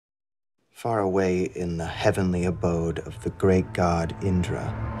Far away in the heavenly abode of the great god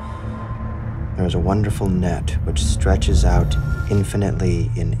Indra, there is a wonderful net which stretches out infinitely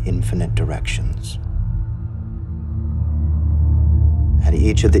in infinite directions. At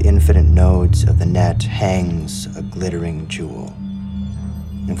each of the infinite nodes of the net hangs a glittering jewel.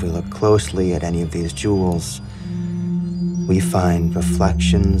 If we look closely at any of these jewels, we find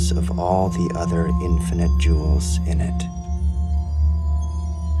reflections of all the other infinite jewels in it.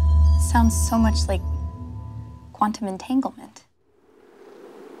 Sounds so much like quantum entanglement.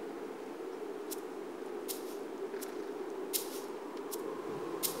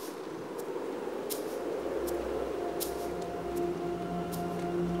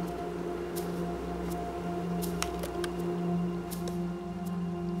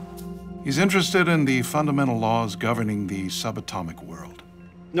 He's interested in the fundamental laws governing the subatomic world.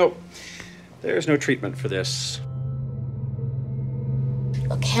 Nope. There's no treatment for this.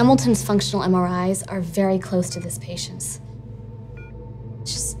 Look, Hamilton's functional MRIs are very close to this patient's.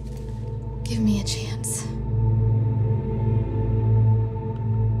 Just give me a chance.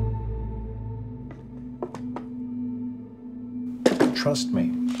 Trust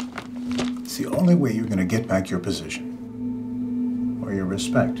me. It's the only way you're going to get back your position. Or your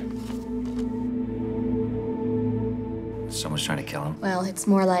respect. Someone's trying to kill him? Well, it's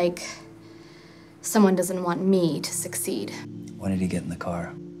more like someone doesn't want me to succeed. When did he get in the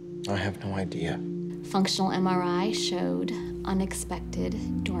car? I have no idea. Functional MRI showed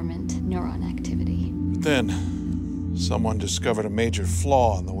unexpected dormant neuron activity. But then, someone discovered a major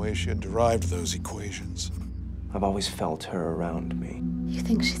flaw in the way she had derived those equations. I've always felt her around me. You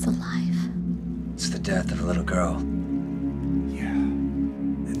think she's alive? It's the death of a little girl. Yeah.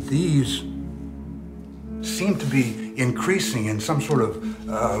 And these seem to be increasing in some sort of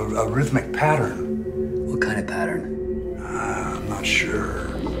a rhythmic pattern. What kind of pattern? I'm not sure.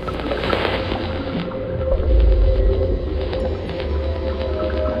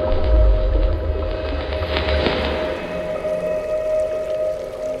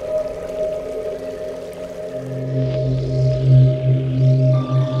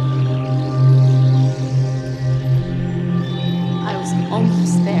 I was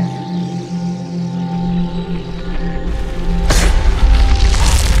almost there.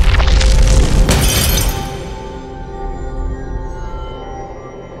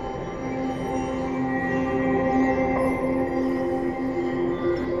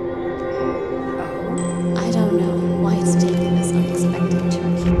 I don't know why it's taken this unexpected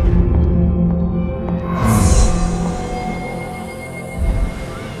turn.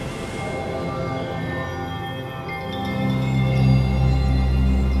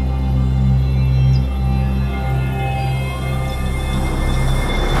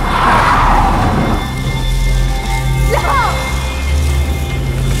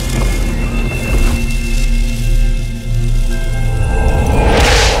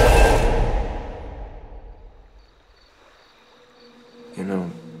 You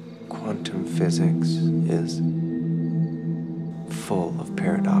know, quantum physics is full of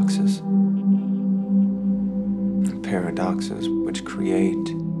paradoxes. Paradoxes which create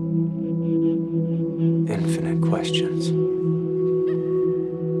infinite questions.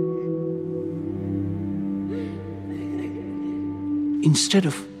 Instead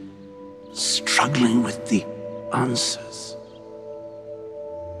of struggling with the answers,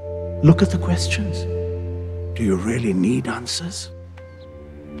 look at the questions. Do you really need answers?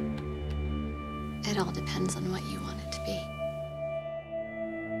 It all depends on what you want it to be.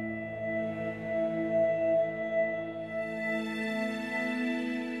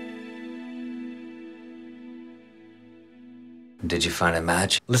 Did you find a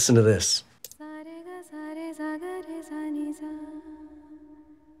match? Listen to this. Sa re ga re sa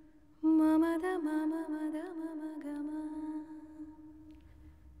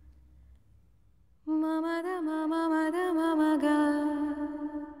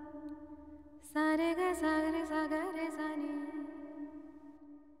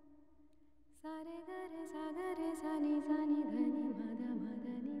ni